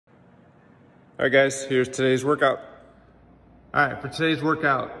All right, guys, here's today's workout. All right, for today's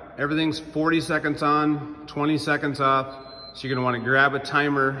workout, everything's 40 seconds on, 20 seconds off. So you're gonna wanna grab a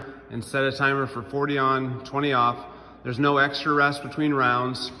timer and set a timer for 40 on, 20 off. There's no extra rest between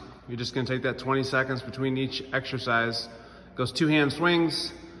rounds. You're just gonna take that 20 seconds between each exercise. Goes 2-hand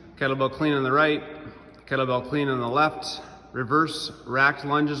swings, kettlebell clean on the right, kettlebell clean on the left, reverse racked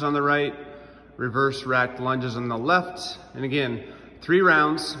lunges on the right, reverse racked lunges on the left. And again, 3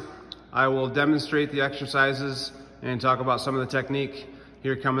 rounds. I will demonstrate the exercises and talk about some of the technique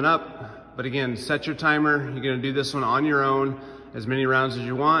here coming up. But again, set your timer. You're gonna do this one on your own, as many rounds as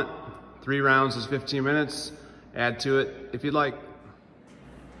you want. 3 rounds is 15 minutes. Add to it if you'd like.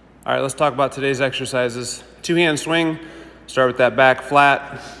 All right, let's talk about today's exercises. 2-hand swing. Start with that back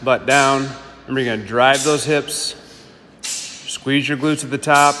flat, butt down. Remember, you're gonna drive those hips. Squeeze your glutes at the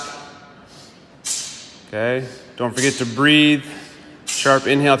top. Okay, don't forget to breathe. Sharp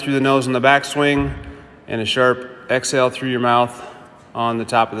inhale through the nose on the back swing, and a sharp exhale through your mouth on the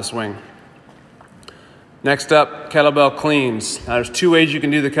top of the swing. Next up, kettlebell cleans. Now there's 2 ways you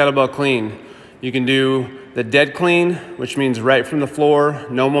can do the kettlebell clean. You can do the dead clean, which means right from the floor,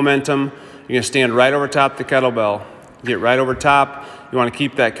 no momentum. You're gonna stand right over top the kettlebell. Get right over top. You wanna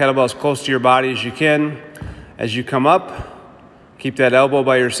keep that kettlebell as close to your body as you can. As you come up, keep that elbow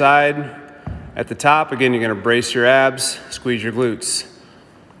by your side. At the top, again, you're gonna brace your abs, squeeze your glutes.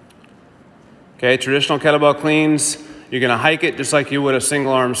 Okay, traditional kettlebell cleans, you're gonna hike it just like you would a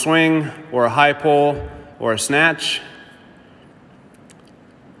single arm swing or a high pull or a snatch.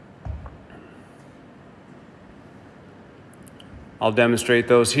 I'll demonstrate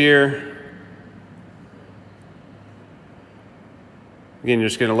those here. Again, you're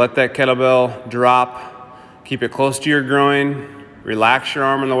just gonna let that kettlebell drop, keep it close to your groin, relax your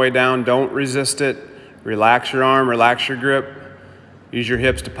arm on the way down, don't resist it. Relax your arm, relax your grip. Use your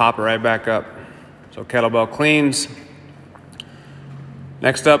hips to pop it right back up. So kettlebell cleans.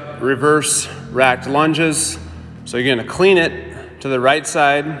 Next up, reverse racked lunges. So you're gonna clean it to the right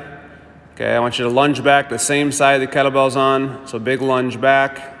side. Okay, I want you to lunge back the same side the kettlebell's on. So big lunge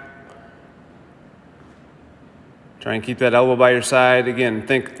back. Try and keep that elbow by your side. Again,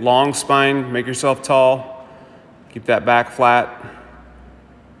 think long spine, make yourself tall. Keep that back flat.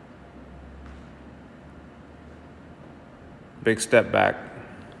 Big step back.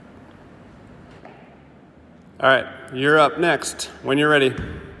 All right, you're up next when you're ready.